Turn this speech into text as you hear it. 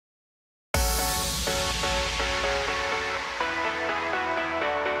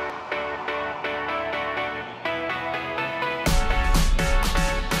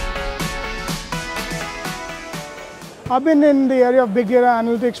I've been in the area of big data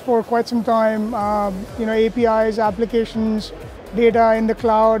analytics for quite some time. APIs, applications, data in the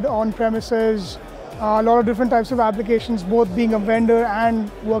cloud, on premises, a lot of different types of applications, both being a vendor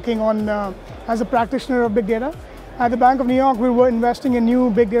and working on as a practitioner of big data. At the Bank of New York, we were investing in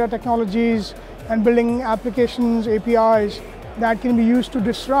new big data technologies and building applications, APIs that can be used to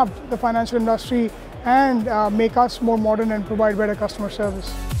disrupt the financial industry and make us more modern and provide better customer service.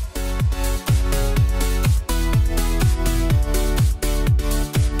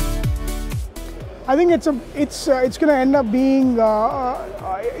 I think it's going to end up being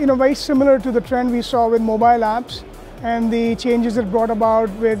very similar to the trend we saw with mobile apps and the changes it brought about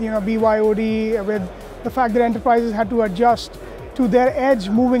with BYOD, with the fact that enterprises had to adjust to their edge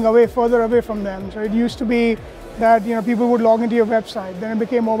moving further away from them. So it used to be that people would log into your website, then it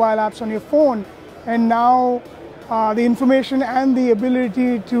became mobile apps on your phone, and now the information and the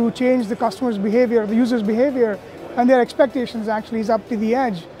ability to change the customer's behavior, the user's behavior, and their expectations actually is up to the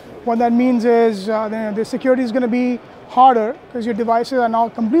edge. What that means is the security is going to be harder because your devices are now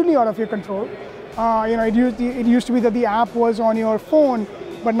completely out of your control. It used to be that the app was on your phone,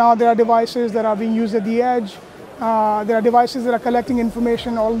 but now there are devices that are being used at the edge. There are devices that are collecting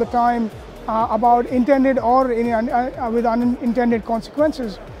information all the time about intended or with unintended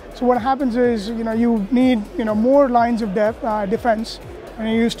consequences. So what happens is you need more lines of defense, and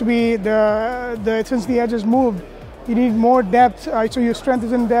it used to be since the edge has moved, you need more depth, so your strength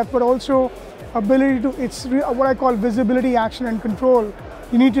is in depth, but also ability to, it's what I call visibility, action, and control.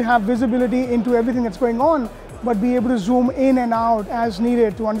 You need to have visibility into everything that's going on, but be able to zoom in and out as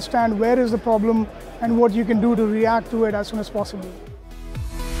needed to understand where is the problem and what you can do to react to it as soon as possible.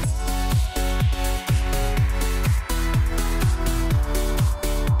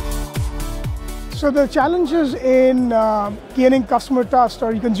 So the challenges in gaining customer trust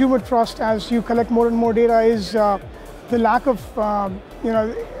or consumer trust as you collect more and more data is the lack of,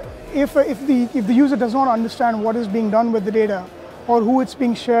 if the user does not understand what is being done with the data or who it's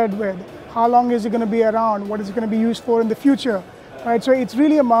being shared with, how long is it going to be around, what is it going to be used for in the future, right? So it's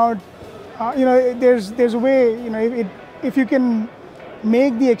really about, there's a way, if you can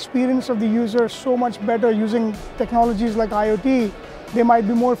make the experience of the user so much better using technologies like IoT, they might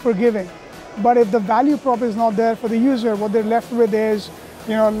be more forgiving. But if the value prop is not there for the user, what they're left with is,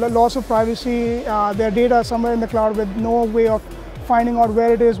 loss of privacy, their data somewhere in the cloud with no way of finding out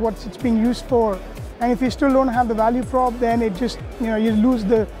where it is, what it's being used for. And if you still don't have the value prop, then it just,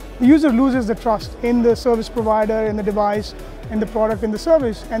 the user loses the trust in the service provider, in the device, in the product, in the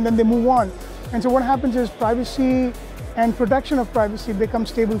service, and then they move on. And so what happens is privacy and protection of privacy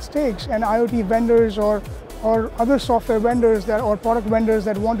becomes table stakes, and IoT vendors or other software vendors or product vendors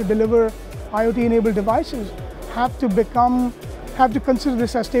that want to deliver IoT-enabled devices have to consider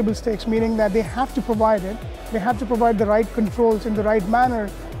this as table stakes, meaning that they have to provide it. They have to provide the right controls in the right manner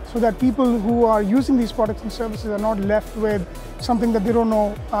so that people who are using these products and services are not left with something that they don't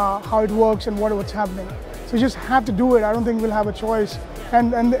know how it works and what's happening. So you just have to do it. I don't think we'll have a choice.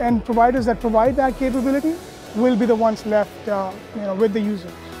 And providers that provide that capability will be the ones left with the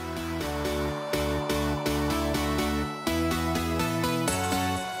users.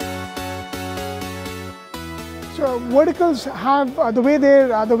 So verticals have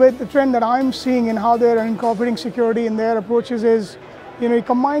the trend that I'm seeing in how they're incorporating security in their approaches is, you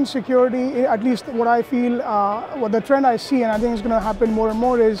combine security, at least what I feel, what the trend I see, and I think it's going to happen more and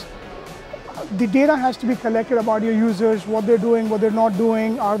more is, the data has to be collected about your users, what they're doing, what they're not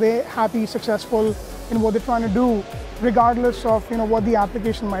doing, are they happy, successful in what they're trying to do, regardless of what the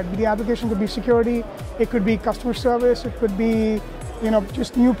application might be. The application could be security, it could be customer service, it could be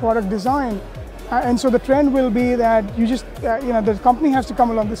just new product design. And so the trend will be that the company has to come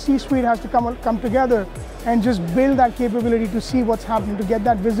along, the C-suite has to come together and just build that capability to see what's happening, to get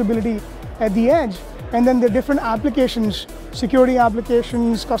that visibility at the edge. And then the different applications, security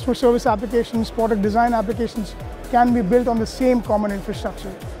applications, customer service applications, product design applications can be built on the same common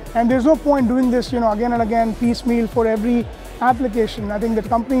infrastructure. And there's no point doing this again and again, piecemeal for every application. I think that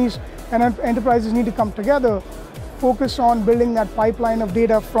companies and enterprises need to come together, focus on building that pipeline of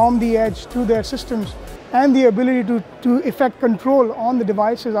data from the edge to their systems, and the ability to effect control on the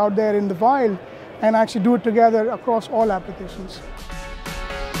devices out there in the wild, and actually do it together across all applications.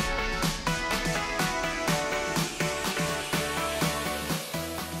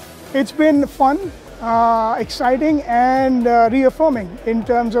 It's been fun, exciting, and reaffirming in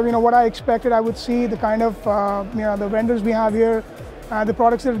terms of what I expected. I would see the kind of the vendors we have here, the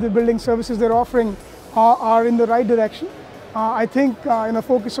products that they're building, services they're offering are in the right direction. I think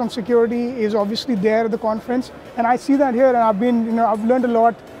focus on security is obviously there at the conference, and I see that here. And I've learned a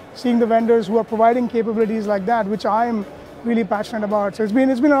lot seeing the vendors who are providing capabilities like that, which I'm really passionate about. So it's been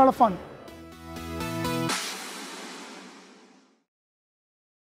a lot of fun.